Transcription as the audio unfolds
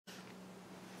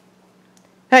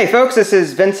Hey folks, this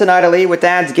is Vincent Idley with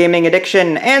Dad's Gaming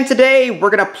Addiction, and today we're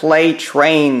going to play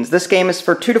Trains. This game is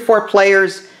for 2 to 4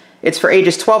 players, it's for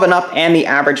ages 12 and up, and the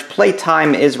average play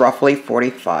time is roughly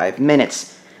 45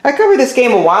 minutes. I covered this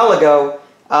game a while ago,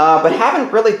 but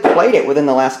haven't really played it within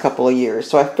the last couple of years,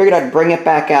 so I figured I'd bring it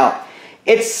back out.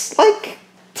 It's like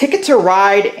Ticket to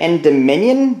Ride and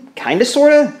Dominion, kinda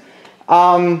sorta.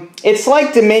 It's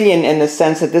like Dominion in the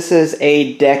sense that this is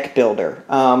a deck builder.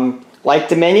 Like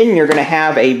Dominion, you're going to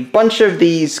have a bunch of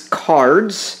these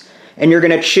cards, and you're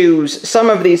going to choose some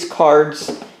of these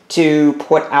cards to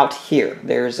put out here.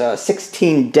 There's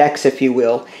 16 decks, if you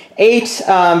will. 8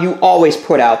 you always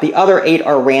put out. The other 8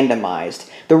 are randomized.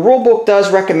 The rulebook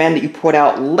does recommend that you put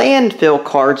out landfill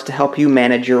cards to help you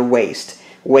manage your waste.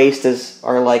 Waste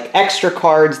are like extra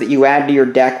cards that you add to your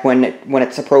deck when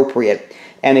it's appropriate,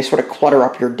 and they sort of clutter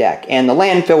up your deck, and the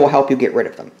landfill will help you get rid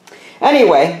of them.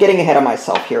 Anyway, getting ahead of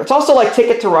myself here. It's also like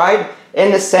Ticket to Ride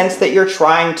in the sense that you're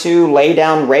trying to lay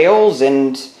down rails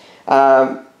and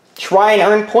try and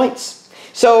earn points.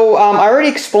 So I already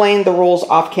explained the rules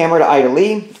off camera to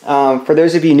Idly. For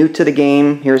those of you new to the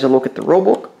game, here's a look at the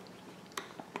rulebook.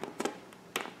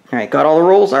 Alright, got all the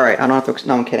rules? Alright, I don't have to...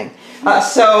 No, I'm kidding.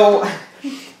 So...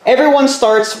 Everyone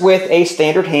starts with a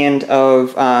standard hand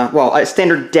of, well, a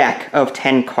standard deck of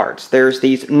 10 cards. There's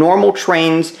these normal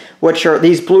trains, which are,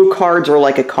 these blue cards are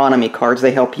like economy cards.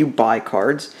 They help you buy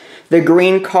cards. The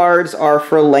green cards are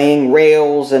for laying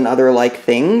rails and other like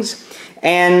things.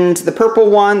 And the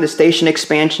purple one, the station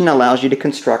expansion, allows you to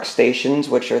construct stations,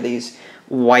 which are these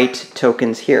white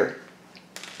tokens here.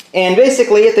 And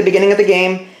basically, at the beginning of the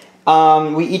game,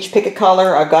 we each pick a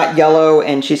color. I've got yellow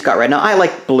and she's got red. Now I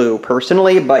like blue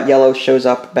personally, but yellow shows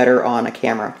up better on a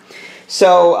camera.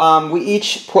 So we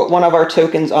each put one of our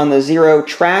tokens on the 0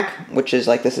 track, which is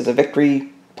like, this is a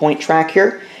victory point track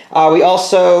here. We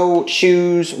also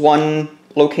choose one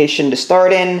location to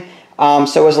start in.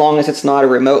 So as long as it's not a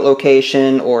remote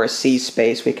location or a sea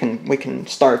space, we can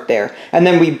start there. And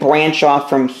then we branch off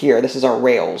from here. This is our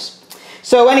rails.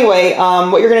 So anyway,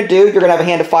 what you're going to do, you're going to have a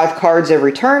hand of 5 cards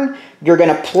every turn. You're going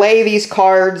to play these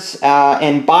cards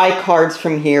and buy cards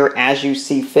from here as you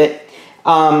see fit.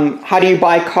 How do you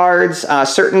buy cards?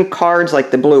 Certain cards, like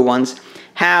the blue ones,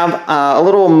 have a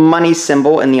little money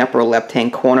symbol in the upper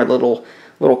left-hand corner, little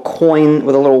coin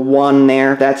with a little 1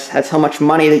 there. That's how much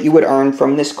money that you would earn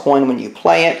from this coin when you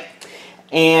play it.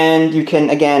 And you can,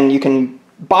 again, you can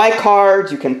buy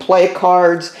cards, you can play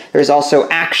cards. There's also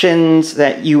actions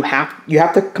that you have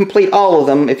to complete all of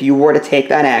them if you were to take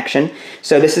that action.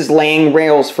 So this is laying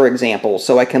rails, for example.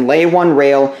 So I can lay 1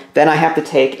 rail, then I have to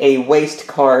take a waste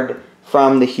card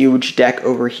from the huge deck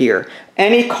over here.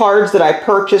 Any cards that I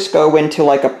purchase go into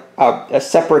like a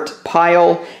separate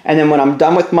pile, and then when I'm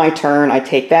done with my turn, I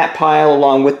take that pile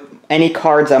along with any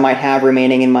cards I might have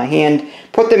remaining in my hand,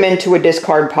 put them into a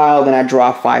discard pile, then I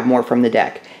draw 5 more from the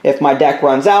deck. If my deck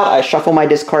runs out, I shuffle my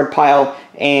discard pile,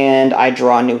 and I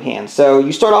draw a new hand. So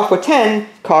you start off with 10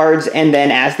 cards, and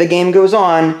then as the game goes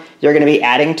on, you're going to be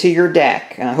adding to your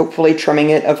deck, hopefully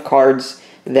trimming it of cards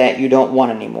that you don't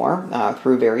want anymore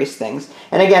through various things.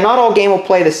 And again, not all game will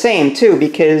play the same, too,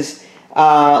 because,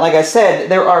 like I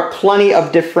said, there are plenty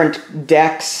of different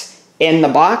decks in the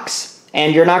box,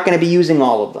 and you're not going to be using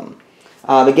all of them.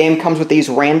 The game comes with these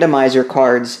randomizer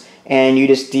cards, and you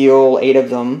just deal 8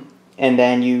 of them, and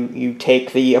then you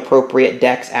take the appropriate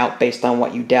decks out based on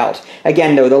what you dealt.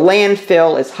 Again, though, the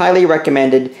landfill is highly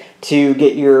recommended to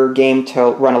get your game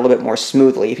to run a little bit more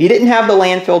smoothly. If you didn't have the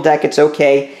landfill deck, it's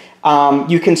okay.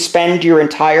 You can spend your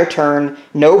entire turn,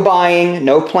 no buying,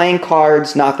 no playing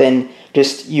cards, nothing.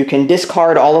 Just, you can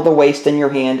discard all of the waste in your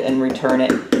hand and return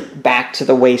it back to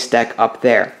the waste deck up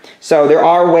there. So there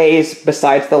are ways,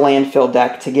 besides the landfill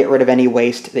deck, to get rid of any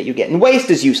waste that you get. And waste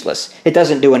is useless. It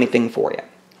doesn't do anything for you.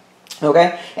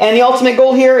 Okay, and the ultimate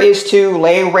goal here is to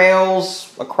lay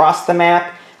rails across the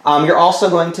map. You're also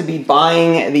going to be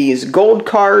buying these gold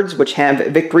cards, which have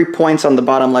victory points on the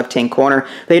bottom left-hand corner.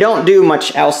 They don't do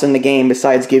much else in the game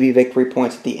besides give you victory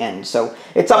points at the end. So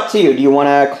it's up to you. Do you want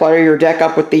to clutter your deck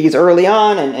up with these early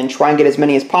on and try and get as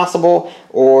many as possible,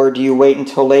 or do you wait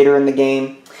until later in the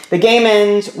game? The game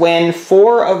ends when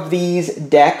 4 of these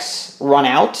decks run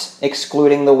out,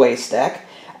 excluding the waste deck.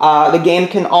 The game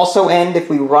can also end if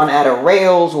we run out of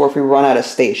rails or if we run out of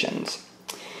stations.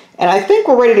 And I think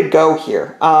we're ready to go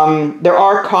here. There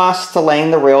are costs to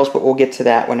laying the rails, but we'll get to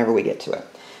that whenever we get to it.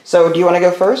 So do you want to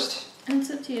go first?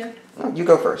 It's up to you. Oh, you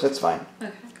go first, that's fine.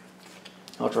 Okay.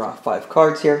 I'll draw 5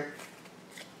 cards here.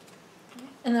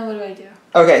 And then what do I do?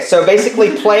 Okay, so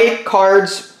basically play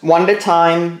cards one at a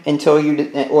time until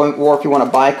you, or if you want to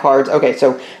buy cards. Okay,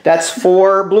 so that's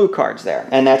 4 blue cards there,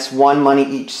 and that's 1 money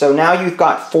each. So now you've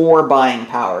got 4 buying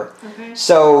power. Okay.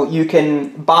 So you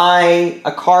can buy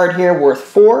a card here worth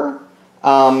 4.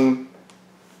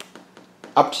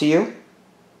 Up to you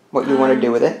what you want to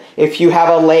do with it. If you have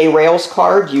a lay rails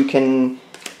card, you can...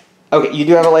 Okay, you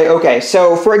do have a lay... Okay,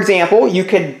 so for example, you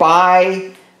could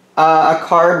buy a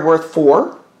card worth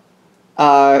 4.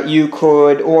 You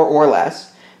could, or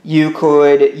less, you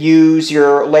could use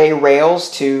your lay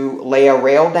rails to lay a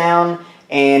rail down,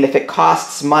 and if it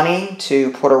costs money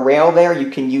to put a rail there, you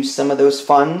can use some of those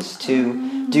funds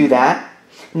to do that.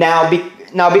 Now,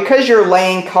 because you're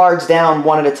laying cards down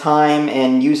one at a time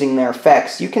and using their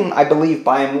effects, you can, I believe,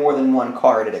 buy more than 1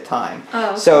 card at a time.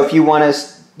 Oh, okay. So if you want to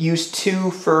use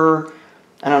 2 for...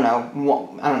 I don't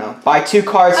know. Buy 2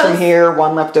 cards from here,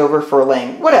 1 left over for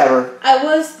laying, whatever. I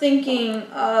was thinking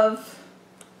of,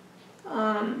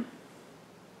 I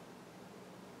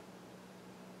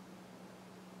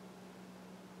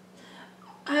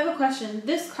have a question.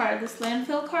 This card, this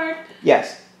landfill card.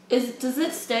 Yes. Does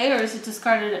it stay, or is it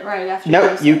discarded right after?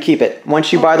 Nope, you keep it.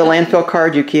 Once you buy the landfill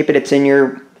card, you keep it. It's in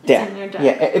your deck. It's in your deck.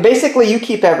 Yeah. Basically, you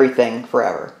keep everything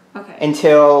forever. Okay.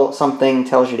 Until something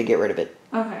tells you to get rid of it.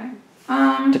 Okay.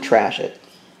 To trash it.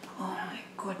 Oh my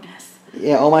goodness.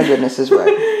 Yeah, oh my goodness is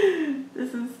right.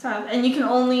 This is tough. And you can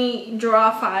only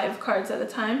draw 5 cards at a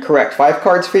time? Correct. 5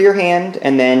 cards for your hand,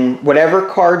 and then whatever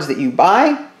cards that you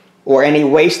buy, or any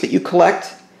waste that you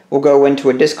collect, will go into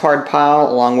a discard pile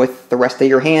along with the rest of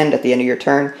your hand. At the end of your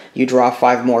turn, you draw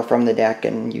 5 more from the deck,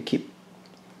 and you keep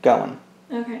going.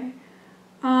 Okay.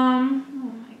 Oh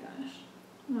my gosh.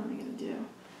 What am I going to do?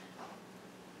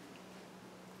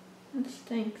 That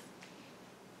stinks.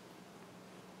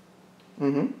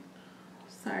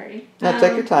 Sorry. No,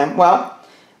 take your time. Well,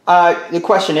 the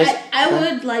question is... I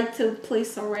would like to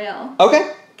place a rail.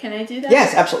 Okay. Can I do that?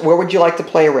 Yes, absolutely. Where would you like to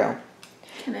play a rail?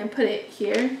 Can I put it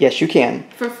here? Yes, you can.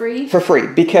 For free? For free,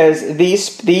 because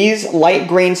these light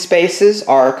green spaces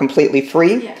are completely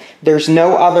free. Yeah. There's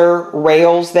no other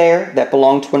rails there that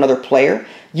belong to another player.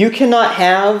 You cannot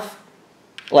have...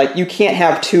 Like, you can't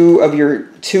have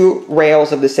 2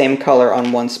 rails of the same color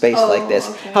on one space like this.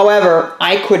 Okay. However,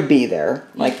 I could be there.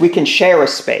 Like, we can share a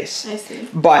space. I see.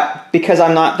 But because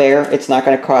I'm not there, it's not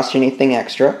going to cost you anything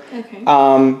extra. Okay.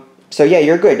 So yeah,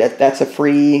 you're good. That's a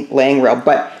free laying rail.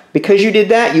 But because you did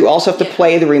that, you also have to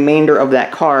play the remainder of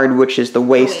that card, which is the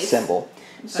waste symbol.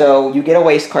 Okay. So you get a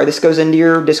waste card. This goes into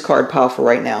your discard pile for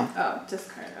right now. Oh,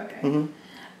 discard. Okay.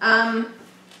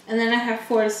 And then I have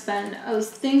 4 to spend. I was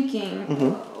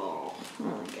thinking,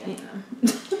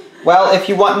 well, if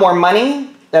you want more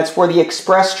money, that's where the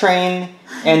express train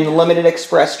and the limited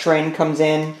express train comes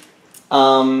in.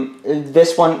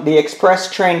 This one, the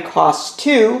express train costs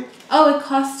 2. Oh, it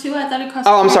costs 2? I thought it cost 2.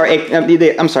 Oh, I'm sorry.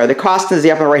 I'm sorry. The cost is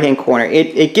the upper right-hand corner.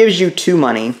 It gives you 2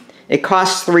 money. It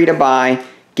costs 3 to buy,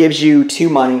 gives you 2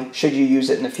 money, should you use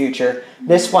it in the future.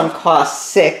 This one costs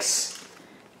 6.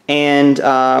 And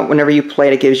whenever you play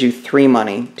it, it gives you 3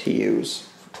 money to use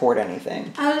toward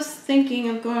anything. I was thinking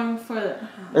of going for the...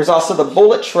 There's also the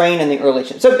bullet train and the early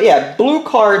train. So yeah, blue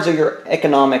cards are your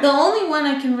economic... The only one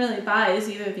I can really buy is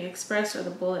either the express or the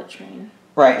bullet train.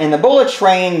 Right, and the bullet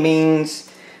train means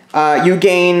you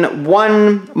gain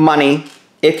 1 money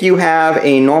if you have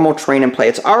a normal train in play.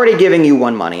 It's already giving you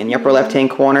 1 money in the upper left-hand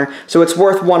corner, so it's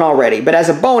worth 1 already. But as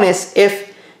a bonus, if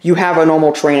you have a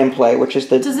normal train in play, which is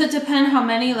the... Does it depend how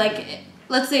many? Like,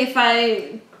 let's say if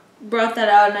I brought that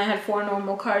out and I had 4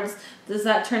 normal cards, does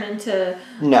that turn into...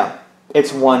 No.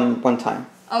 It's one time.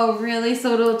 Oh, really?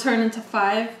 So it'll turn into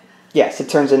 5? Yes, it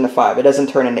turns into 5. It doesn't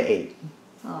turn into 8.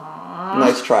 Aww.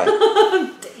 Nice try.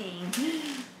 Dang.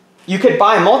 You could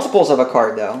buy multiples of a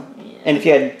card, though. Yeah. And if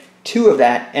you had 2 of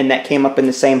that, and that came up in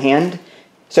the same hand...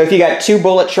 So if you got 2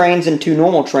 bullet trains and 2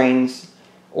 normal trains,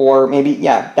 or maybe...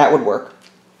 Yeah, that would work.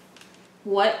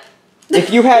 What?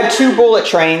 If you had 2 bullet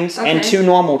trains Okay. and 2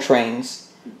 normal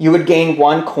trains, you would gain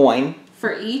 1 coin.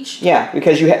 For each? Yeah,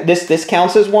 because you this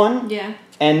counts as 1. Yeah.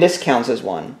 And this counts as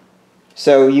 1.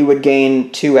 So you would gain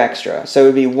 2 extra. So it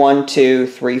would be 1, 2,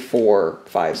 3, 4,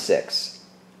 5, 6.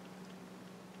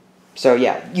 So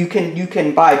yeah, you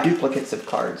can buy duplicates of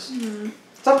cards.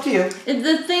 It's up to you.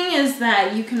 The thing is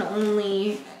that you can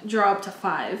only draw up to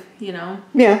 5, you know?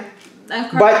 Yeah.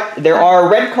 But there are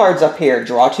red cards up here.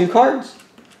 Draw 2 cards.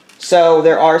 So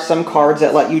there are some cards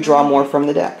that let you draw more from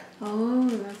the deck. Oh,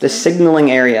 that's The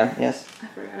signaling area, yes. I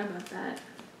forgot about that.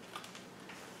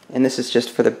 And this is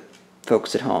just for the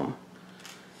folks at home.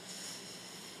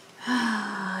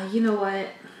 You know what?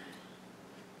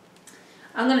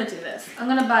 I'm gonna do this. I'm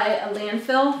gonna buy a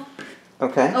landfill.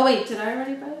 Okay. Oh wait, did I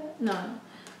already buy it? No.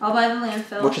 I'll buy the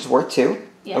landfill. Which is worth 2.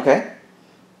 Yeah. Okay.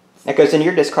 That goes in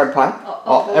your discard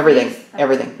pile. Everything.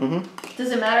 Everything. Mm-hmm.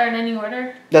 Does it matter in any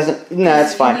order? Doesn't. No,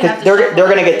 that's fine. Because they're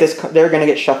gonna get this. They're gonna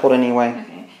get shuffled anyway.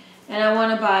 Okay. And I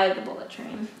want to buy the bullet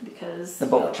train because the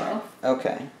bullet train.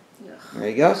 Okay. Ugh. There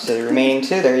you go. So the remaining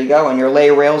 2. There you go. And your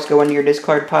lay rails go into your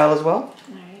discard pile as well.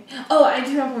 All right. Oh, I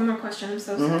do have one more question. I'm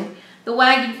so sorry. The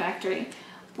wagon factory.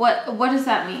 What does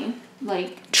that mean?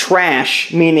 Like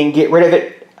trash, meaning get rid of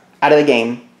it out of the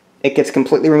game. It gets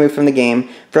completely removed from the game,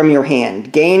 from your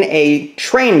hand. Gain a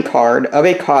train card of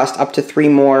a cost up to 3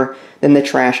 more than the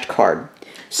trashed card.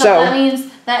 So that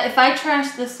means that if I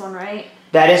trash this one, right?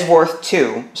 That is worth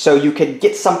 2. So you could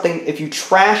get something, if you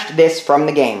trashed this from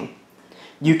the game,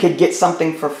 you could get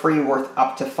something for free worth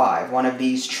up to 5. One of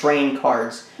these train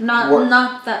cards. Not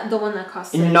the one that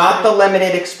costs 6. Not the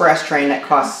limited express train that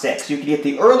costs 6. You could get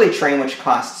the early train, which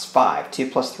costs 5. 2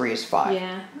 plus 3 is 5.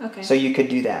 Yeah, okay. So you could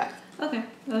do that. Okay,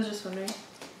 I was just wondering.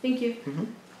 Thank you. Mm-hmm.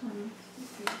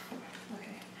 Okay.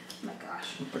 Oh my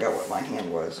gosh. I forgot what my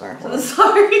hand was. All right, so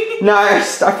sorry. No,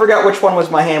 I forgot which one was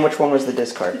my hand, which one was the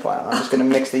discard pile. I'm just going to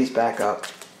mix these back up.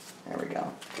 There we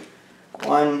go.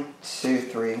 1, 2,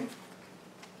 3,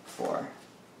 4,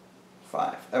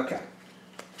 5. Okay.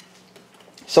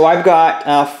 So I've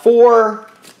got 4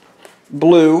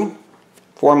 blue,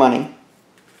 4 money,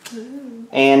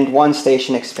 and 1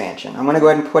 station expansion. I'm going to go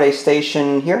ahead and put a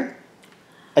station here.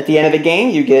 At the end of the game,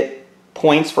 you get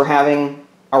points for having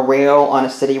a rail on a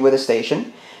city with a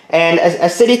station. And a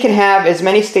city can have as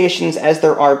many stations as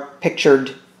there are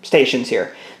pictured stations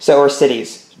here. So, or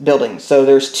cities, buildings. So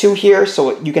there's 2 here,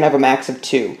 so you can have a max of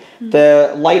 2.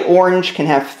 The light orange can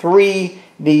have 3.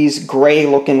 These gray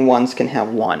looking ones can have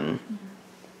 1.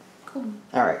 Cool.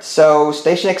 Alright, so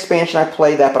station expansion, I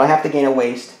played that, but I have to gain a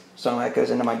waste. So that goes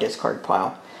into my discard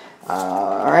pile.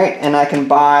 Alright, and I can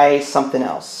buy something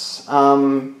else.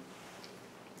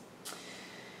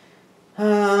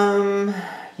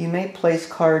 You may place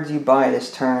cards you buy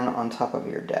this turn on top of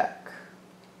your deck.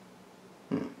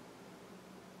 You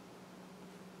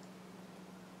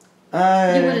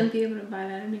wouldn't be able to buy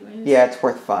that anyways. Yeah, it's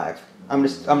worth 5. I'm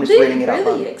just reading it up.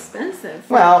 They're really expensive.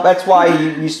 Well, that's why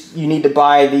you need to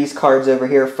buy these cards over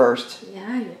here first.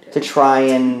 Yeah, you do. To try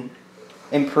and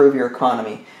improve your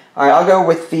economy. All right, I'll go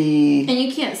with the... And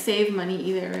you can't save money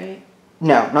either, right?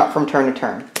 No, not from turn to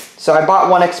turn. So I bought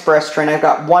 1 express train. I've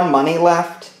got 1 money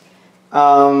left.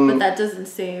 But that doesn't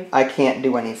save. I can't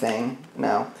do anything.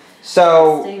 No.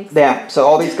 So, Stinks. yeah. So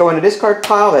all these go in a discard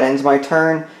pile. That ends my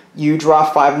turn. You draw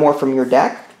 5 more from your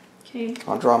deck. Okay.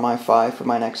 I'll draw my 5 for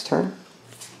my next turn.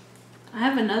 I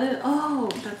have another... Oh,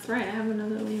 that's right. I have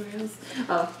another lay rails.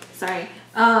 Oh, sorry.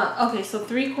 Okay, so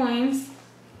 3 coins.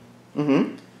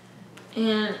 Mm-hmm.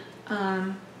 And,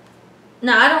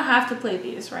 now I don't have to play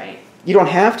these, right? You don't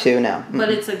have to, no. But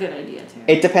it's a good idea, too.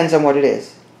 It depends on what it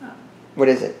is. Oh. What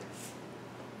is it?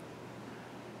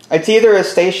 It's either a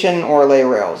station or lay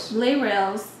rails. Lay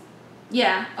rails.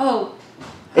 Yeah. Oh.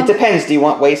 It depends. Do you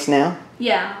want waste now?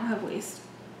 Yeah, I'll have waste.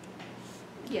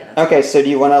 Yeah. Okay, so do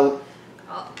you want to...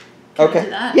 Can okay. I do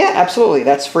that? Yeah, absolutely.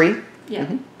 That's free. Yeah.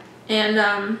 Mm-hmm.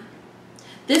 And,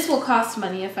 this will cost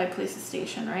money if I place a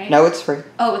station, right? No, it's free.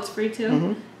 Oh, it's free too?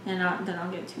 Mm-hmm. And then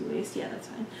I'll get 2 waste. Yeah, that's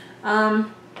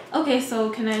fine. Okay, so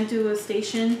can I do a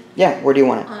station? Yeah, where do you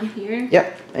want it? On here?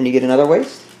 Yep, and you get another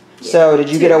waste? Yeah. So, did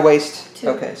you 2. get a waste? 2.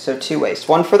 Okay, so 2 waste.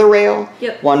 1 for the rail,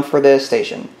 Yep. 1 for the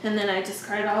station. And then I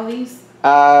discard all these?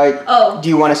 Do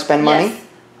you want to spend money?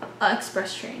 Yes.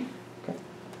 Express train. Okay.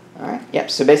 Alright, yep,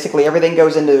 so basically everything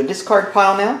goes into the discard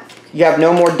pile now. You have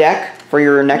no more deck for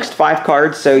your next 5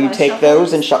 cards, so you take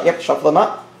those and shuffle them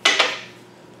up.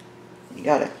 You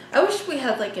got it. I wish we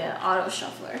had like an auto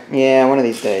shuffler. Yeah, one of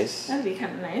these days. That'd be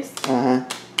kind of nice. Uh-huh.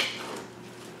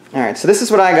 Alright, so this is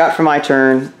what I got for my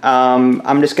turn.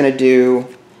 I'm just going to do...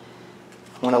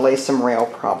 I want to lay some rail,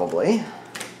 probably.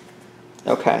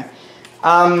 Okay.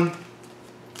 I'm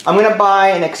going to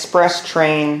buy an express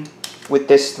train with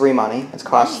this 3 money. It's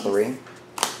cost 3. And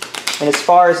as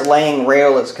far as laying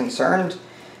rail is concerned,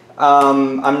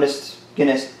 I'm just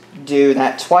going to do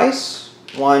that twice.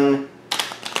 1,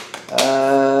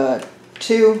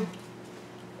 2,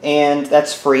 and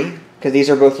that's free, because these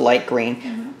are both light green.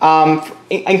 Mm-hmm.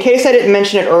 In case I didn't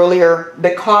mention it earlier,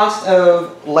 the cost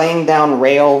of laying down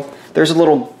rail, there's a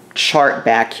little chart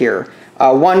back here.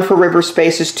 1 for river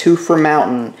spaces, 2 for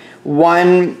mountain.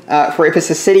 1 for if it's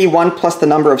a city, 1 plus the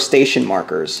number of station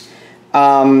markers.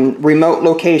 Remote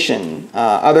location,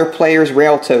 other players'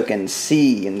 rail tokens,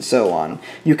 sea, and so on.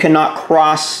 You cannot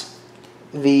cross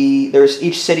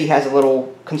each city has a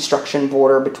little construction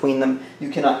border between them. You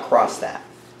cannot cross that.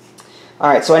 All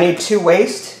right, so I need 2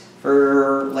 waste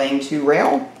for laying 2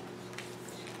 rail,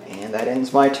 and that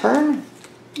ends my turn.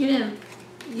 You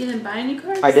didn't buy any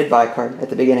cards? I did buy a card at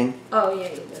the beginning. Oh yeah,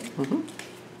 you did.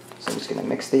 So I'm just gonna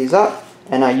mix these up,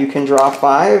 and now you can draw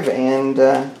 5, and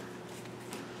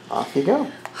off you go.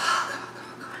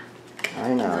 Come on.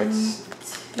 I know 1, it's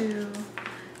 2,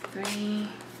 3,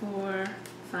 4,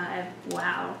 5.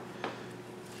 Wow.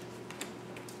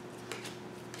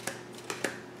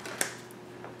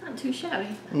 Not too shabby.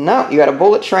 no. You got a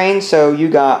bullet train, so you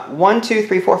got 1, 2,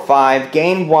 3, 4, 5.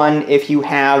 Gain 1 if you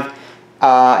have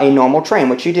a normal train,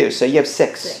 which you do. So you have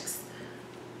 6.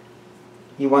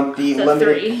 You want the So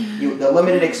the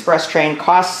limited express train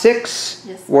costs 6,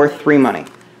 Yes. worth 3 money.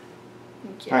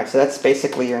 Okay. All right, so that's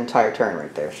basically your entire turn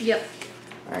right there. Yep.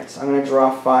 All right, so I'm gonna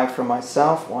draw 5 for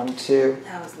myself. 1, 2,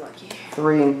 That was lucky.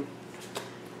 3,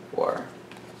 4.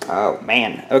 Oh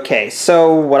man. Okay,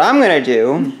 so what I'm gonna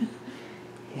do?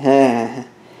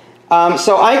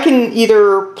 So I can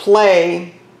either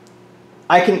play.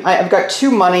 I've got 2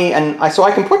 money, and so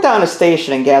I can put down a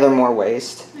station and gather more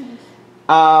waste.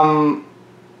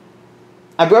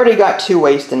 I've already got 2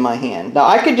 waste in my hand. Now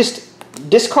I could just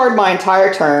discard my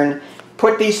entire turn,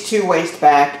 put these 2 waste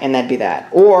back, and that'd be that.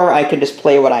 Or I could just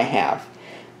play what I have.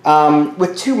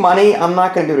 With 2 money, I'm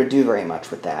not going to be able to do very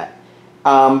much with that.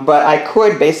 But I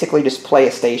could basically just play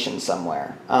a station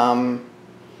somewhere.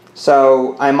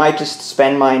 So I might just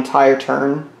spend my entire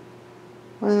turn.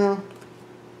 Well,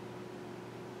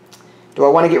 do I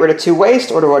want to get rid of 2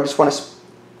 waste, or do I just want to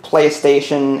play a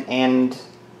station and...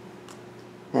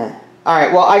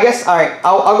 Alright, well, I guess, alright,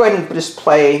 I'll go ahead and just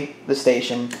play the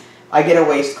station. I get a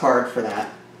waste card for that.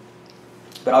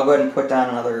 But I'll go ahead and put down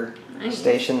another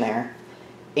station there.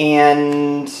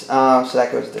 And, so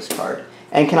that goes this card.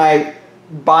 And can I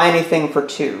buy anything for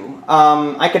 2?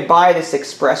 I could buy this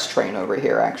express train over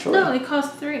here, actually. No, it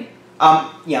costs 3.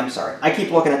 Yeah, I'm sorry. I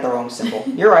keep looking at the wrong symbol.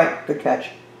 You're right, good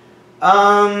catch.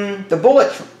 The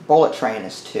bullet train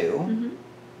is 2.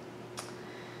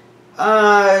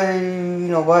 You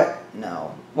know what?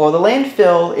 No. Well, the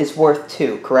landfill is worth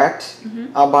 2, correct?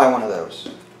 I'll buy one of those.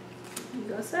 You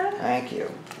go, sir. Thank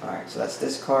you. Alright, so that's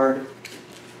this card.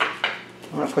 I'm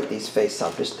going to put these face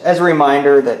up, just as a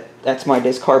reminder that that's my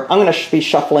discard. I'm going to be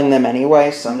shuffling them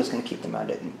anyway, so I'm just going to keep them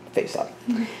out face up.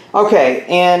 Okay,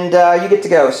 and you get to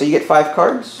go. So you get 5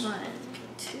 cards. 1,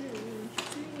 2,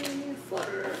 3, 4,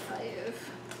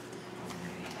 5.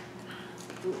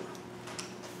 Ooh.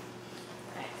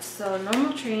 Alright, so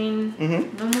normal train,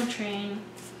 normal train.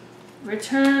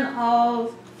 Return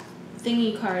all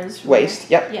thingy cards. Waste,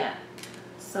 yep. Yeah.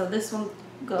 So this one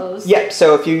goes. Yep,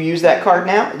 so if you use that card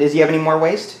now, does he have any more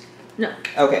waste? No.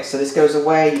 Okay, so this goes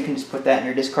away. You can just put that in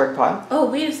your discard pile. Oh,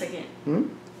 wait a second.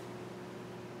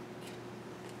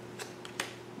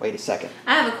 Wait a second.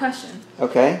 I have a question.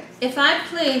 Okay. If I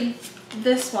play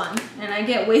this one and I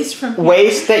get waste from here,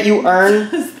 waste that you earn.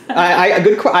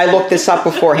 I looked this up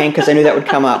beforehand because I knew that would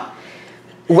come up.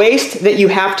 Waste that you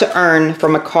have to earn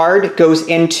from a card goes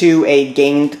into a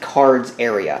gained cards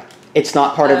area. It's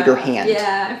not part of your hand.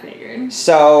 Yeah, I figured.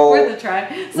 So worth a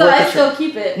try. So I still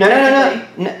keep it. No.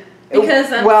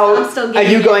 Because I'm still are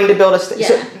you going to build a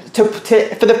yeah. So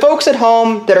for the folks at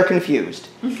home that are confused,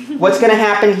 what's going to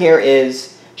happen here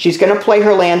is she's going to play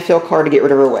her landfill card to get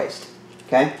rid of her waste.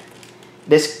 Okay?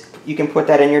 This, you can put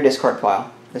that in your discard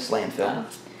pile, this landfill.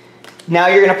 Now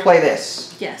you're going to play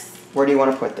this. Yes. Where do you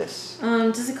want to put this?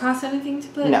 Does it cost anything to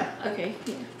put? No. Okay.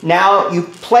 Yeah. Now you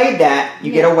played that,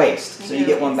 you get a waste. So you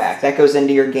get one back. That goes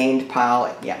into your gained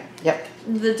pile. Yeah. Yep.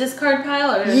 The discard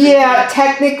pile? Or yeah,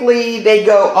 technically they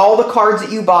go, all the cards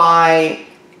that you buy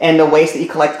and the waste that you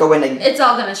collect go in. It's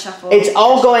all going to shuffle. It's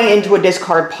all going into a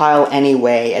discard pile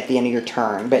anyway at the end of your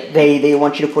turn. But they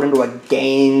want you to put into a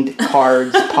gained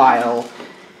cards pile.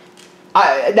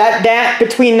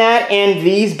 Between that and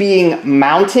these being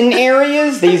mountain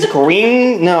areas, these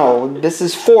green, no, this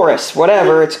is forest,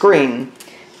 whatever, it's green.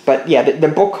 But yeah, the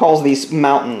book calls these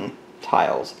mountain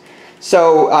tiles.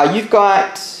 So you've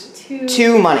got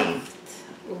 2 money.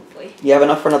 Oh boy. You have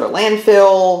enough for another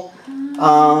landfill,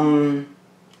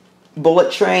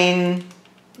 bullet train,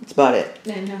 that's about it.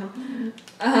 I know.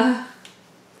 Let's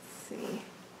see.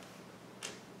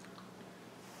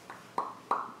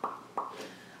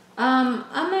 I'm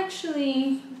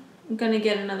actually gonna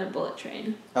get another bullet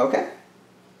train. Okay.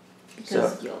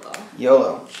 Because so, YOLO.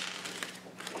 YOLO.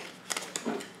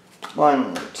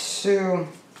 1, 2,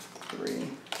 3.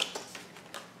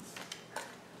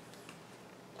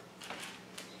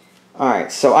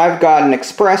 Alright, so I've got an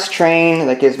express train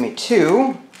that gives me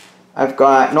 2. I've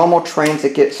got normal trains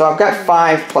that get... So I've got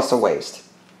 5 plus a waste.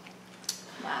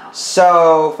 Wow.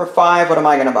 So for 5, what am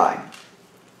I going to buy?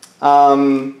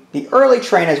 The early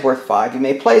train is worth 5. You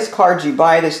may place cards you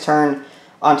buy this turn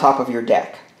on top of your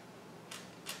deck.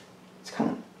 It's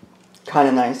kind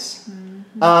of nice.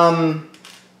 Mm-hmm.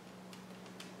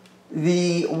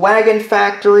 The Wagon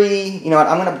Factory, you know what,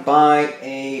 I'm going to buy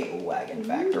a Wagon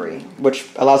Factory, which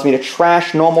allows me to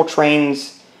trash normal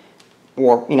trains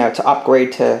or, you know, to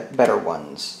upgrade to better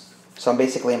ones. So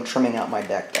I'm trimming out my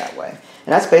deck that way.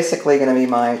 And that's basically going to be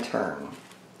my turn.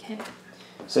 Okay.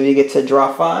 So you get to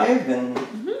draw 5 and... 2,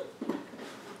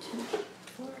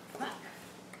 4, 5.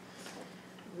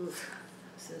 Oof,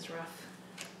 this is rough.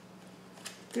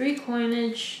 3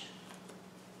 coinage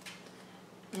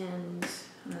and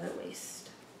another waste.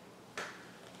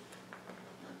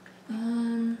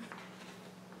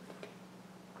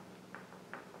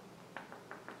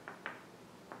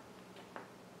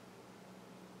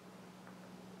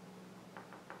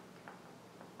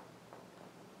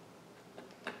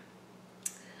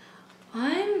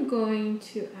 I'm going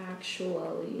to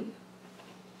actually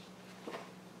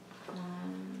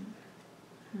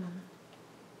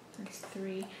that's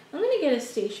 3. I'm going to get a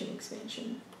station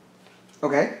expansion.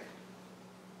 Okay.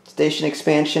 Station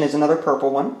expansion is another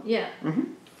purple one. Yeah.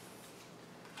 Mm-hmm.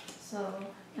 So,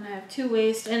 and I have 2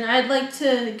 waste, and I'd like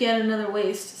to get another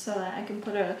waste so that I can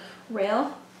put a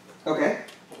rail. Okay.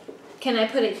 Can I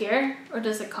put it here, or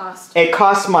does it cost? It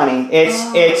costs money.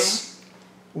 It's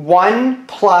 1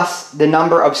 plus the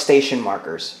number of station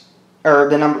markers, or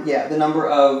the number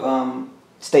of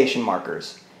station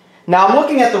markers. Now I'm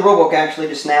looking at the rulebook actually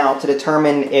just now to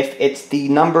determine if it's the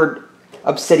number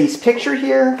of cities pictured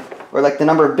here, or like the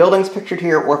number of buildings pictured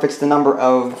here, or if it's the number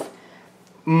of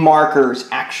markers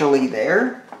actually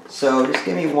there. So just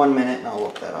give me 1 minute and I'll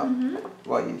look that up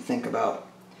while you think about.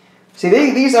 See,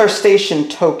 these are station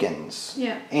tokens.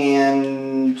 Yeah.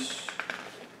 And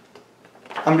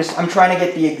I'm trying to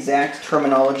get the exact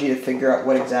terminology to figure out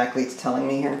what exactly it's telling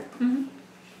me here. Mm-hmm.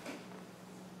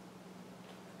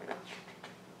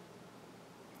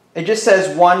 It just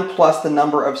says 1 plus the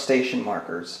number of station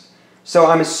markers. So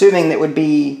I'm assuming that would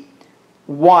be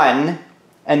 1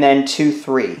 and then 2,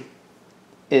 3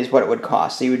 is what it would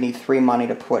cost. So you would need 3 money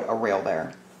to put a rail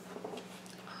there.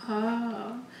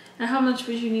 Oh. And how much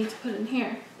would you need to put in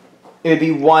here? It would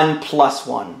be 1 plus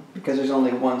 1 because there's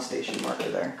only 1 station marker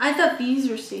there. I thought these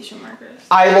were station markers.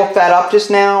 I looked that up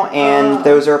just now, and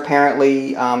those are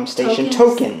apparently station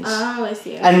tokens. Oh, I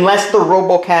see. Okay. Unless the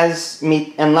rulebook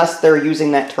unless they're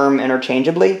using that term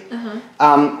interchangeably.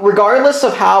 Regardless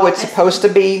of how it's supposed to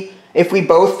be, if we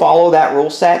both follow that rule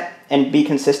set and be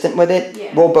consistent with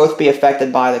it, we'll both be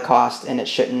affected by the cost, and it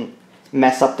shouldn't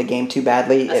mess up the game too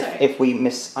badly if we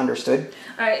misunderstood.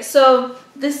 Alright, so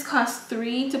this costs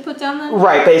 3 to put down then?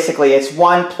 Right, basically. It's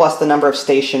 1 plus the number of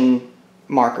station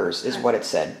markers is what it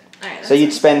said. Alright, so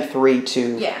you'd spend 3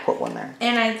 to put 1 there.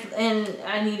 And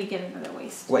I need to get another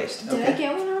waste. Waste, okay. Did I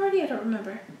get one already? I don't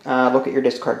remember. Look at your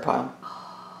discard pile.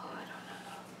 Oh, I don't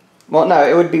know. Well, no,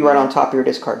 it would be right on top of your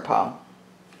discard pile.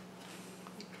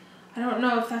 I don't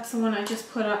know if that's the one I just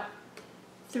put up.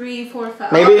 3, 4,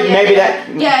 5. Maybe that...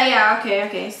 Yeah,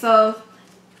 okay. So,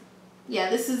 yeah,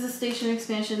 this is the station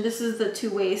expansion. This is the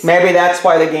 2 waste. Maybe that's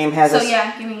why the game has So,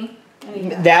 yeah, give me...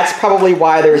 That's probably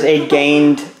why there's a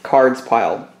gained cards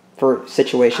pile for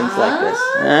situations like this.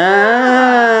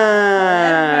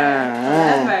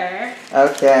 Clever.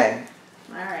 Okay.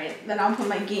 Alright, then I'll put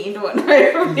my gained one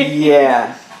right over here.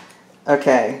 Yeah.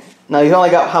 Okay. No, you've only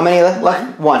got how many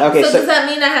left? 1. Okay, so does that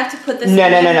mean I have to put this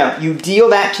No. You deal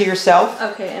that to yourself.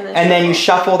 Okay, and then you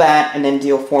shuffle that and then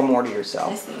deal 4 more to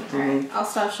yourself. I see. Alright, I'll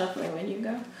stop shuffling when you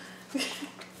go.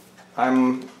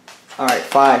 Alright,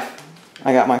 5.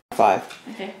 I got my 5.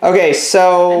 Okay. Okay,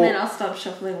 so... And then I'll stop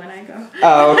shuffling when I go.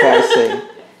 Oh, okay, I see.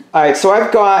 Alright, so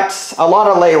I've got a lot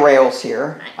of lay rails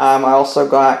here. I also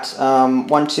got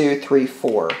 1, 2, 3,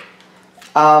 4.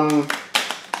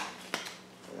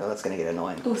 Oh, that's going to get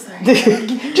annoying. Oh, sorry.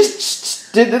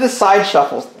 just do the side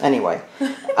shuffles anyway.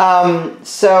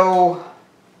 So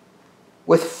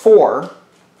with 4,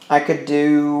 I could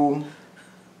do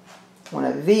one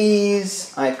of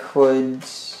these. I could...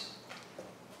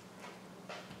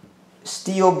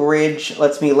 Steel bridge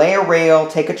lets me lay a rail,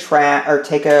 take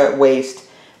a waste.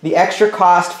 The extra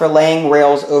cost for laying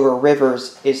rails over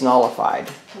rivers is nullified.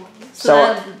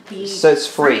 So it's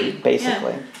free,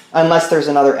 basically. Yeah. Unless there's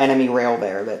another enemy rail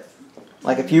there that,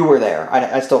 like if you were there,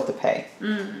 I still have to pay.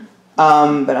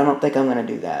 But I don't think I'm going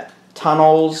to do that.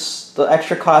 Tunnels, the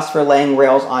extra cost for laying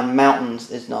rails on mountains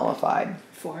is nullified.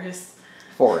 Forest.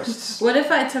 forests. What if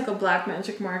I took a black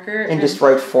magic marker and just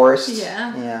wrote forest?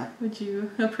 Yeah. Yeah. Would you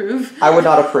approve? I would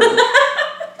not approve.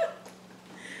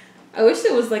 I wish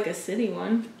there was like a city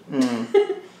one.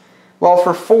 Well,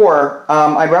 for 4,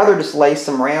 I'd rather just lay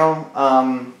some rail.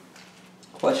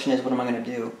 Question is, what am I going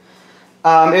to do?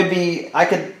 It would be, I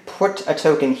could put a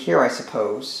token here, I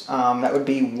suppose. That would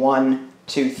be 1,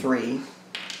 2, 3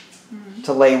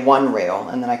 to lay 1 rail,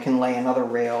 and then I can lay another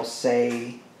rail,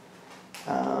 say,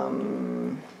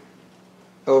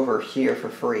 over here for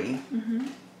free.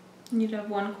 You'd have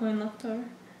 1 coin left over.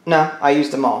 No, I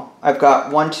used them all. I've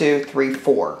got 1, 2, 3,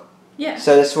 4. Yeah.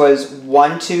 So this was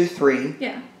 1, 2, 3.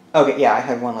 Yeah. Okay, yeah, I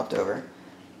had 1 left over.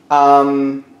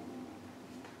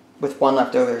 With 1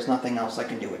 left over, there's nothing else I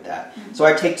can do with that. So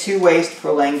I take 2 waste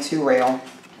for laying 2 rail.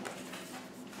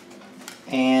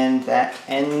 And that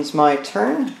ends my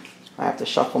turn. I have to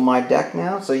shuffle my deck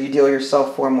now, so you deal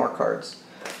yourself 4 more cards.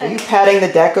 Are you patting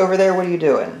the deck over there? What are you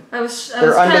doing? I was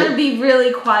trying to be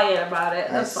really quiet about it.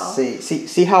 That's all.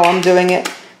 See how I'm doing it?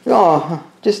 Oh,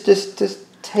 just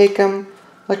take them.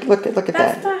 Look at that.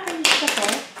 That's not how you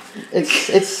shuffle.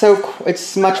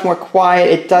 It's much more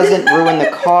quiet. It doesn't ruin the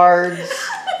cards.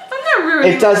 I'm not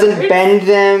ruining. It doesn't bend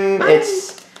them.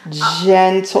 It's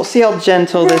gentle. See how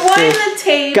gentle this is. The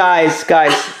tape. Guys,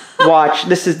 watch.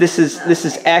 This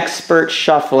is expert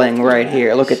shuffling right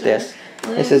here. Look at this.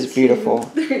 This is beautiful.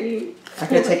 2, 3. I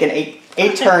could have taken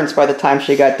 8 turns by the time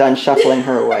she got done shuffling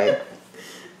her away.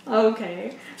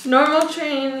 Okay. Normal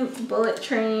train, bullet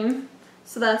train.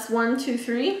 So that's 1, 2,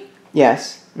 3.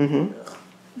 Yes.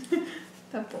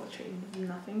 That bullet train is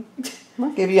nothing. I'll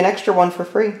give you an extra 1 for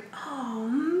free. Oh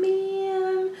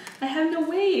man, I have no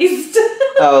waste.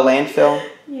 Oh, landfill.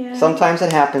 Yeah. Sometimes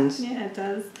it happens. Yeah, it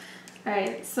does. All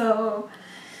right, so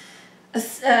a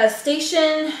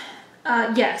station.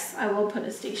 Yes, I will put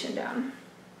a station down.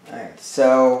 All right.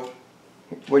 So,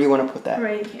 where do you want to put that?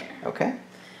 Right here. Okay.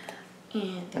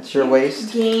 And that's your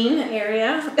waste. Gain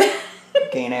area.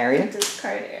 Gain area.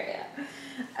 Discard area.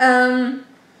 I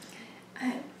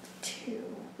have 2.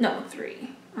 No,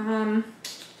 3.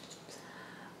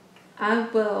 I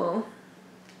will.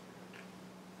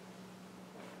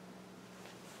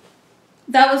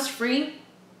 That was free.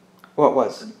 What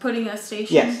was? Putting a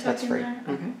station. Yes, that's free. There?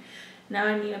 Okay. Now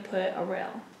I need to put a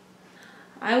rail.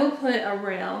 I will put a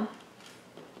rail.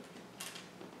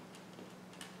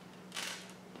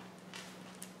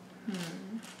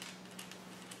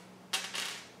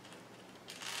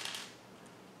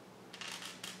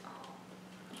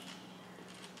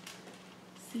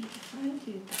 See if I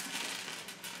do that.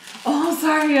 Oh,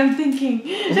 sorry, I'm thinking.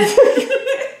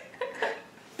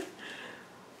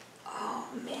 Oh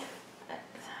man,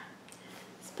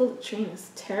 this bullet train is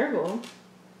terrible.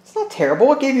 It's not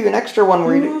terrible. It gave you an extra 1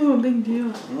 where you. Ooh, big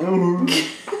deal.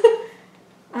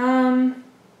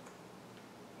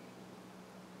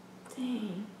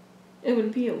 Dang, it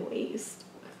would be a waste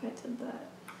if I did that.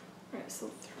 Alright, so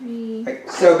 3. Right,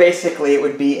 so basically, it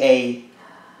would be a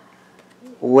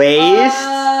waste.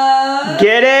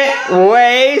 Get it?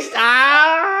 Waste.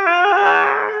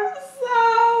 Ah!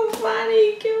 So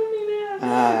funny. Kill me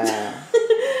now.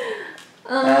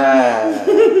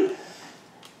 Man.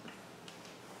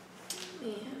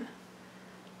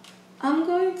 I'm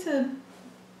going to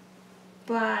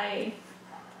buy.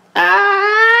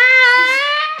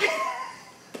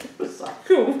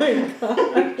 Oh my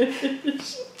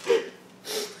gosh.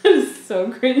 That is so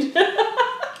cringe.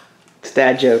 It's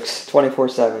dad jokes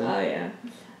 24/7. Oh yeah.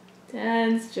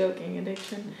 Dad's joking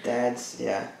addiction. Dad's,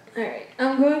 yeah. Alright,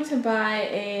 I'm going to buy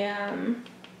a,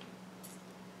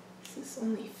 this is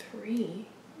only 3.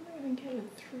 What am I going to get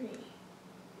with 3?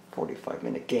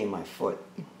 45-minute game, my foot.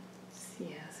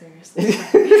 Yeah, seriously. I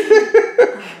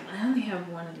only have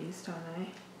 1 of these, don't I?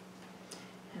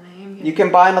 And I am You can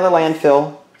buy another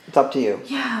landfill. It's up to you.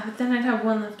 Yeah, but then I'd have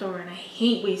 1 left over, and I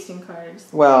hate wasting cards.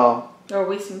 Well, Or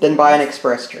wasting then cards. buy an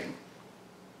express train.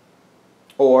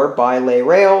 Or buy lay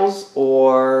rails,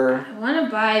 or... I want to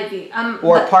buy the...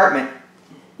 or apartment.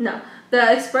 No,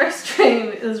 the express train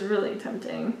is really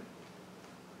tempting.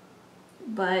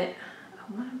 But I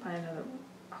want to buy another...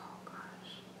 Oh,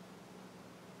 gosh.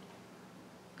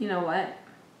 You know what?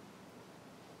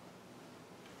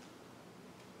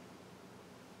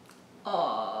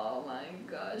 Oh, my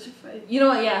gosh. You know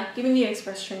what? Yeah, give me the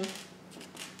express train.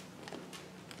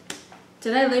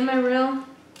 Did I lay my rail?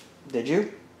 Did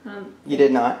you? You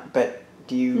did not, but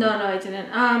do you... No, I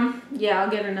didn't. Yeah, I'll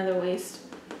get another waste.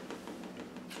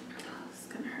 Oh, this is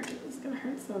gonna hurt. This is gonna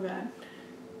hurt so bad.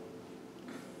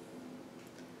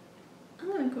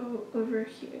 I'm gonna go over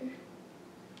here.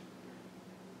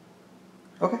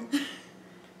 Okay.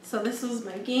 So this was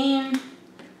my game.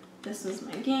 This is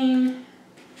my game.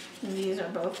 And these are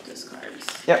both discards.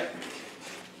 Yep.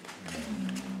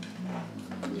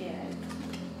 Yeah.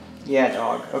 Yeah,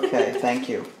 dog. Okay, thank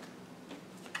you.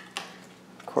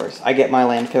 Of course, I get my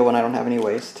landfill when I don't have any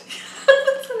waste.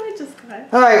 That's what I just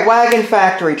got. Alright, Wagon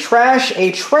Factory. Trash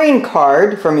a train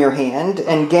card from your hand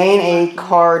and gain a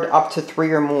card up to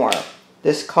 3 or more.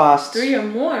 This costs... 3 or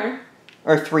more?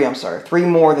 Or 3, I'm sorry. 3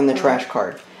 more than the trash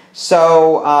card.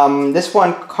 So, this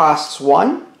one costs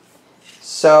 1.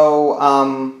 So,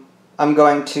 I'm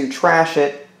going to trash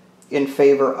it in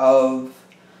favor of...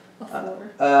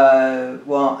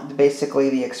 well, basically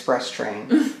the express train.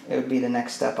 It would be the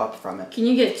next step up from it. Can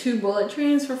you get 2 bullet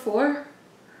trains for 4?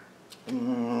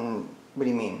 What do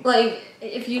you mean? Like,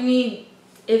 if you need...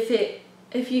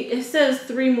 It says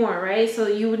 3 more, right? So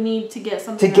you would need to get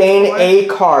something to gain a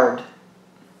card.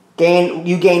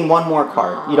 You gain 1 more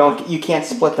card. You can't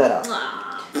split that up.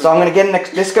 So I'm gonna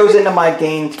get this goes into my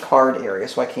gained card area,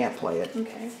 so I can't play it.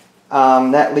 Okay.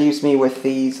 That leaves me with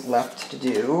these left to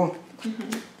do.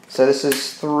 Mm-hmm. So this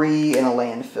is 3 in a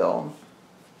landfill.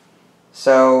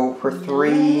 So for 3.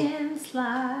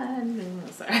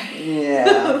 Landslide. Sorry.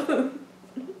 Yeah.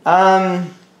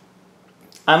 I'm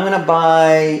gonna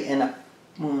buy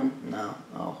no,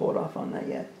 I'll hold off on that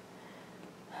yet.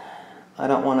 I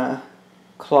don't want to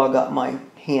clog up my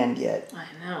hand yet. I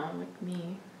know, like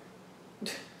me.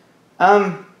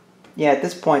 Yeah, at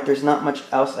this point, there's not much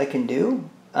else I can do.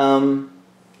 Actually,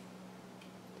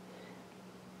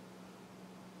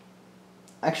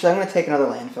 I'm going to take another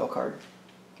landfill card.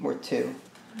 Worth 2.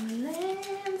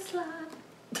 Landslide.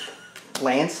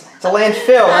 It's a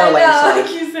landfill, not a landslide. I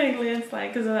keep saying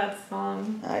landslide because of that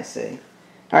song. I see.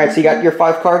 Alright, so you got your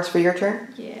 5 cards for your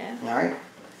turn? Yeah. Alright.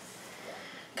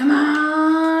 Come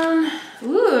on.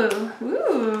 Ooh.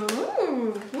 Ooh.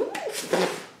 Ooh. Ooh.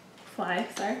 Fly,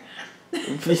 sorry.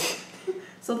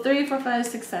 So 3, 4, 5,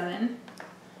 6, 7.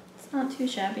 It's not too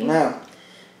shabby. No.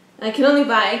 I can only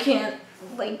buy, I can't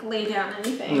like lay down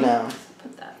anything. No. So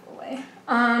put that away.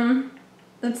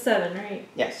 That's 7, right?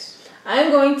 Yes.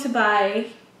 I'm going to buy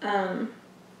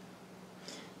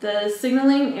the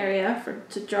signaling area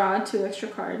to draw 2 extra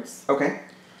cards. Okay.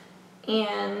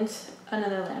 And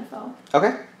another landfill.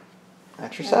 Okay.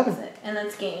 That's your 7. That's it. And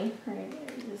that's game. Right,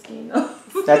 this game.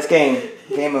 That's game.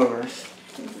 Game over.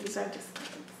 These are just.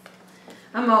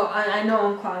 I know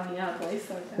I'm clogging up,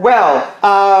 so. Well,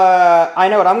 I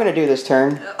know what I'm going to do this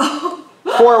turn.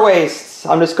 4 wastes.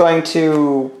 I'm just going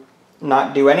to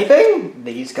not do anything.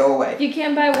 These go away. You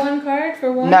can't buy 1 card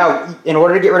for 1? No, in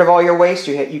order to get rid of all your waste,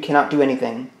 you cannot do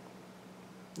anything.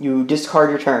 You discard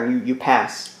your turn. You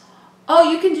pass. Oh,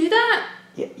 you can do that?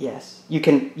 Yes. You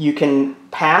can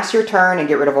pass your turn and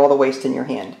get rid of all the waste in your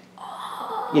hand.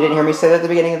 You didn't hear me say that at the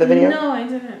beginning of the video? No, I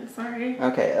didn't. Sorry.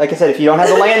 Okay. Like I said, if you don't have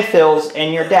the landfills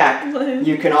in your deck,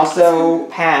 you can also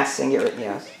pass and get rid.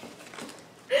 Yes.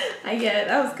 I get it.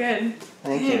 That was good.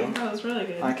 Thank you. That was really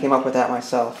good. I came up with that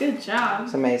myself. Good job.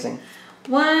 It's amazing.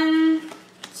 1,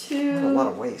 2. That's a lot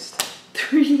of waste.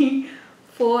 3,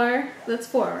 4. That's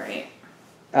 4,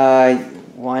 right?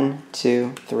 1,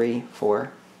 2, 3,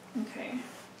 4. Okay.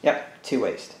 Yep, 2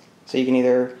 waste. So you can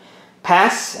either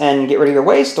pass and get rid of your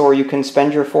waste, or you can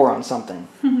spend your 4 on something.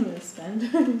 I'm gonna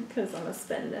spend because I'm a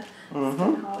spender.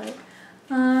 Spendaholic.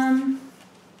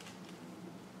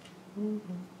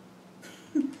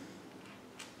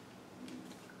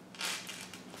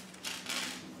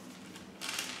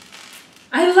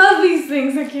 I love these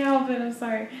things. I can't help it. I'm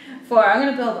sorry. 4.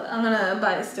 I'm gonna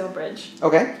buy a steel bridge.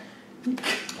 Okay.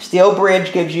 Steel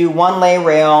bridge gives you 1 lay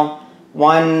rail,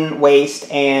 1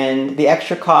 waste, and the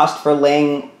extra cost for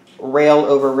laying rail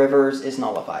over rivers is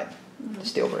nullified.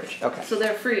 Steel bridge. Okay. So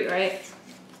they're free, right?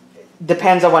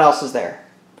 Depends on what else is there.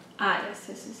 Yes.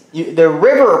 The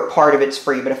river part of it's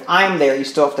free, but if I'm there, you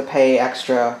still have to pay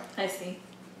extra. I see.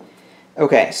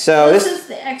 Okay, so this is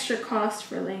the extra cost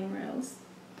for laying rails.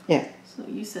 Yeah. So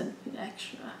you said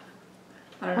extra.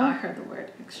 I don't know. I heard the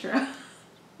word extra.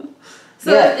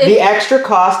 So yeah, the extra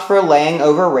cost for laying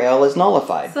over rail is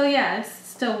nullified. So yeah, it's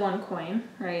still 1 coin,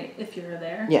 right? If you're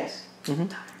there. Yes.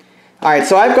 Mm-hmm. All right,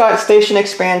 so I've got station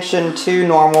expansion, 2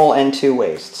 normal, and 2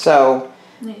 waste. So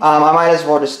Nice. I might as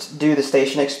well just do the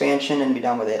station expansion and be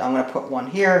done with it. I'm going to put 1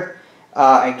 here.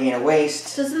 I gain a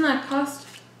waste. Doesn't that cost?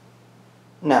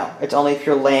 No, it's only if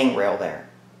you're laying rail there.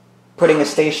 Putting a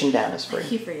station down is free. I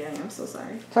keep forgetting. I'm so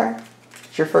sorry. Sorry.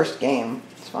 It's your first game.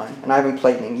 It's fine. And I haven't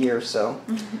played in years, so.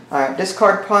 All right,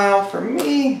 discard pile for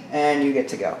me, and you get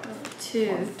to go.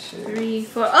 2, 1, 2. 3,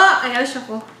 4. Oh, I gotta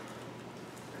shuffle.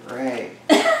 Great.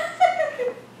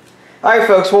 All right,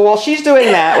 folks. Well, while she's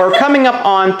doing that, we're coming up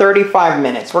on 35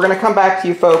 minutes. We're going to come back to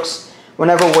you folks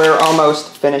whenever we're almost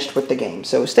finished with the game.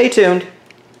 So stay tuned.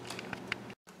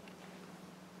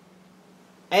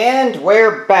 And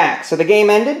we're back. So the game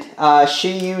ended.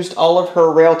 She used all of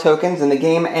her rail tokens, and the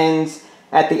game ends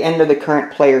at the end of the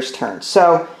current player's turn.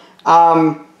 So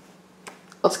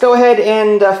let's go ahead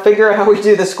and figure out how we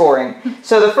do the scoring.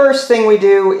 So the first thing we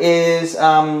do is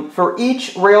for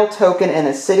each rail token in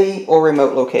a city or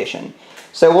remote location.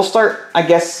 So we'll start, I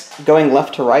guess, going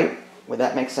left to right. Would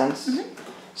that make sense? Mm-hmm.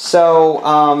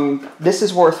 So this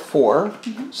is worth 4.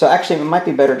 Mm-hmm. So actually, it might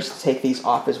be better just to take these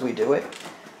off as we do it.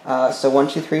 So 1,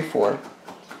 2, 3, 4.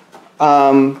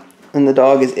 And the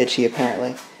dog is itchy,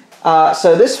 apparently.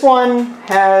 So this one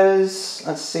has,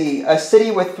 let's see, a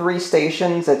city with 3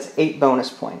 stations. That's 8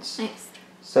 bonus points. Nice.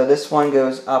 So this one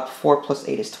goes up 4 plus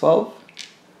 8 is 12.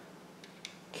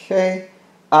 Okay.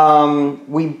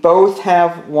 We both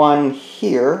have one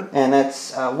here, and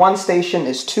that's 1 station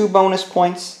is 2 bonus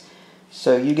points.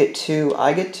 So you get 2,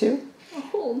 I get 2. A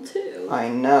whole 2. I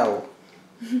know.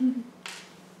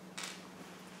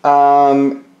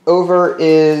 Over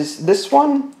is this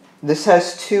one. This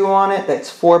has 2 on it. That's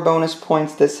 4 bonus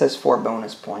points. This has 4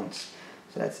 bonus points.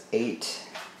 So that's 8.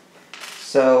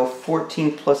 So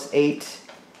 14 plus 8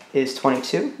 is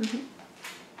 22.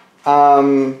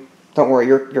 Mm-hmm. Don't worry,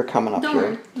 you're coming up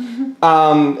here.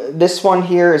 Mm-hmm. This one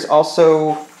here is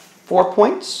also 4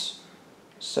 points.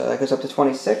 So that goes up to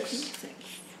 26.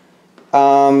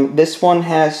 This one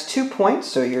has 2 points,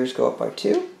 so yours go up by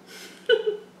 2.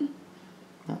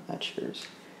 Oh, that's yours.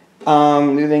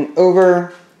 Moving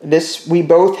over, this we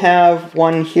both have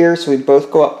one here, so we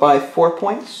both go up by 4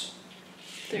 points.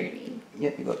 30.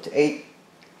 Yep, you go up to 8,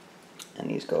 and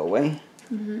these go away.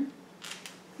 Mm-hmm.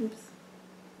 Oops.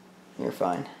 You're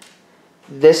fine.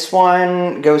 This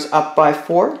one goes up by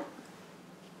 4. 1,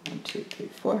 2, 3,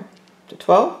 4 to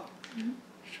 12.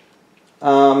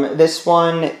 Mm-hmm. This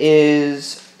one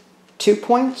is 2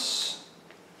 points.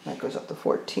 That goes up to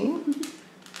 14. Mm-hmm.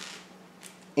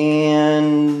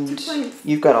 And 2 points.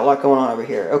 You've got a lot going on over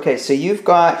here. Okay, so you've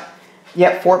got, 2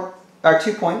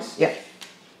 points. Yep.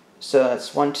 So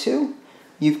that's 1, 2.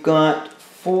 You've got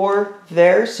 4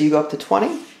 there, so you go up to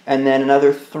 20. And then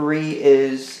another 3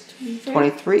 is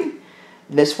 23.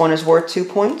 This one is worth 2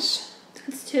 points.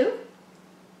 That's 2?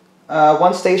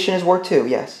 1 station is worth 2,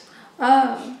 yes.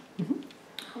 Oh. Mm-hmm.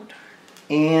 Oh, darn.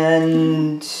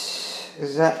 And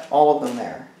is that all of them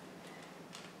there?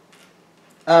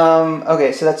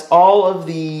 Okay, so that's all of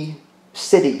the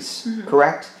cities, mm-hmm.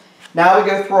 correct? Now we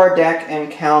go through our deck and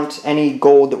count any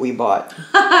gold that we bought.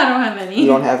 I don't have any. You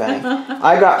don't have any.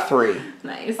 I got 3.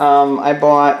 Nice. I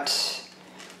bought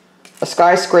a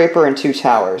skyscraper and 2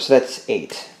 towers. That's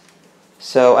 8.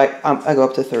 So I go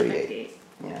up to 38. 38.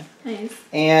 Yeah. Nice.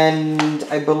 And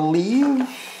I believe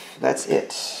that's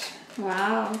it.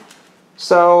 Wow.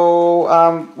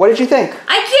 So, what did you think?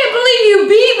 I can't believe you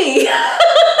beat me.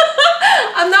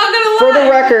 I'm not gonna lie. For the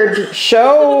record,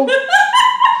 show.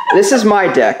 This is my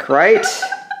deck, right?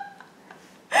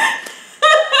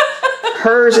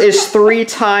 Hers is 3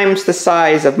 times the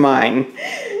size of mine.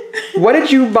 What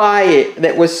did you buy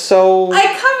that was so... I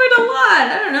covered a lot.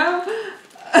 I don't know.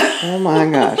 Oh my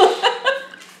gosh.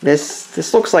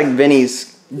 This looks like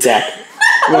Vinny's deck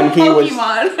when he was...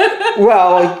 Pokemon.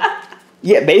 Well,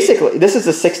 yeah, basically. This is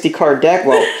a 60 card deck,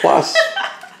 well, plus.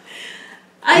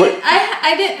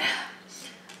 I didn't...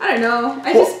 I don't know.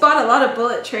 I just bought a lot of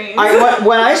bullet trains.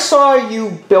 When I saw you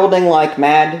building like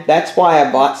mad, that's why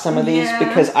I bought some of these,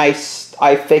 because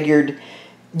I figured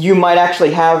you might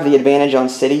actually have the advantage on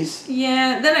cities.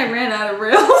 Yeah, then I ran out of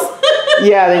rails.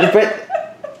 Yeah, but...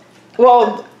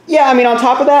 Well, yeah, I mean, on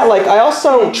top of that, like, I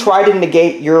also tried to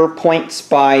negate your points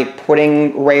by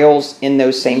putting rails in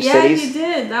those same cities. Yeah, you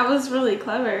did. That was really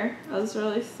clever. I was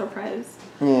really surprised.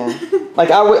 Yeah. Like,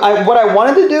 what I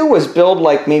wanted to do was build,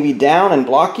 like, maybe down and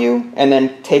block you, and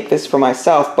then take this for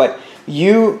myself, but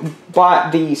you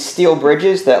bought the steel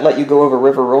bridges that let you go over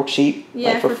river real cheap,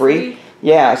 like, for free.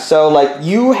 Yeah, so, like,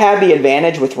 you had the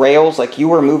advantage with rails, like, you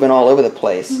were moving all over the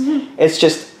place. It's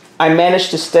just... I managed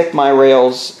to stick my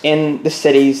rails in the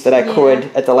cities that I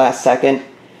could at the last second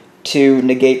to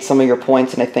negate some of your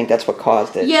points, and I think that's what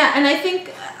caused it. Yeah, and I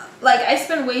think, like, I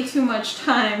spent way too much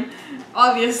time,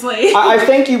 obviously. I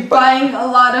think you... buying a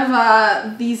lot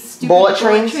of these stupid bullet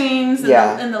trains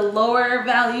and the lower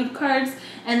valued cards,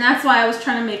 and that's why I was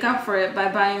trying to make up for it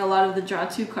by buying a lot of the draw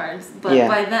 2 cards. But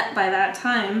by that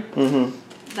time... Mm-hmm.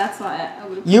 That's why I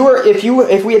would have...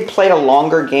 If we had played a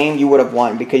longer game, you would have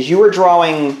won, because you were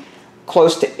drawing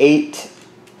close to 8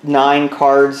 9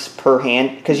 cards per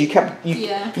hand because you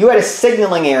had a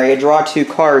signaling area, draw 2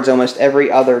 cards almost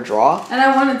every other draw. And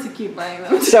I wanted to keep buying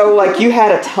them. So like you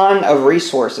had a ton of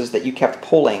resources that you kept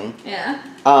pulling. Yeah.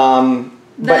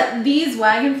 But these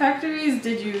wagon factories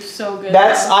did you so good.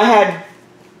 I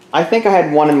think I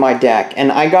had 1 in my deck,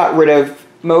 and I got rid of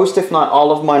most, if not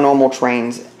all, of my normal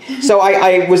trains. So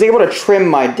I was able to trim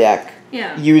my deck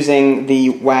using the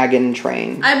wagon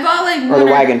train. I bought like the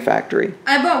wagon factory.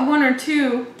 I bought 1 or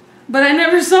 2, but I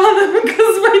never saw them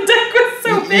because my deck was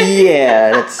so big.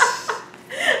 Yeah, it's.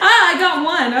 I got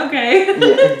 1. Okay. Yeah.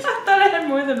 I thought I had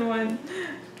more than 1.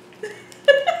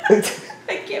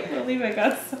 I can't believe I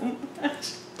got so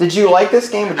much. Did you like this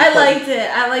game? I liked it.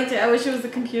 I wish it was a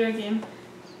computer game.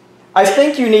 I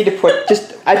think you need to put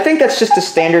I think that's just a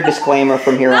standard disclaimer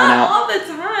from here on out. Not all the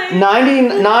time.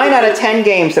 9 out of 10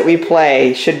 games that we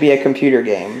play should be a computer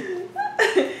game.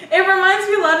 It reminds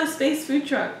me a lot of Space Food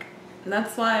Truck.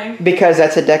 That's why. Because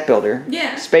that's a deck builder.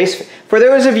 Yeah. For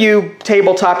those of you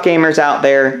tabletop gamers out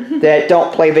there that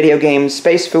don't play video games,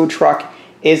 Space Food Truck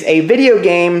is a video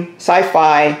game,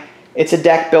 sci-fi. It's a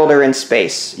deck builder in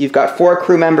space. You've got 4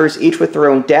 crew members, each with their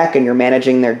own deck, and you're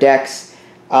managing their decks.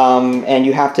 And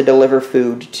you have to deliver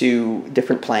food to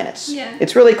different planets. Yeah.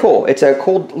 It's really cool. It's a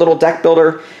cool little deck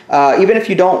builder. Even if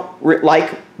you don't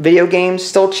like video games,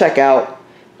 still check out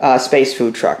Space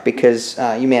Food Truck because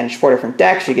you manage 4 different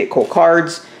decks. You get cool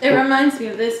cards. It reminds me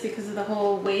of this because of the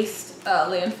whole waste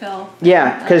landfill.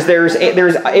 Yeah, because there's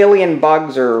alien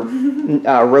bugs or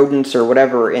rodents or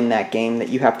whatever in that game that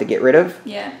you have to get rid of.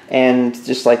 Yeah. And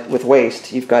just like with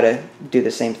waste, you've got to do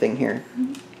the same thing here.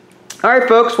 All right,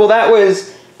 folks. Well, that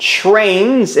was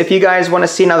Trains. If you guys want to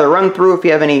see another run through, if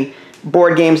you have any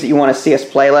board games that you want to see us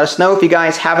play, let us know. If you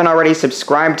guys haven't already,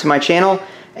 subscribed to my channel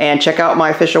and check out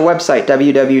my official website,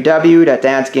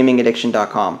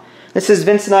 www.dadsgamingaddiction.com. This is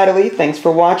Vincent Idley. Thanks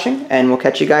for watching, and we'll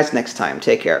catch you guys next time.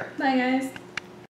 Take care. Bye, guys.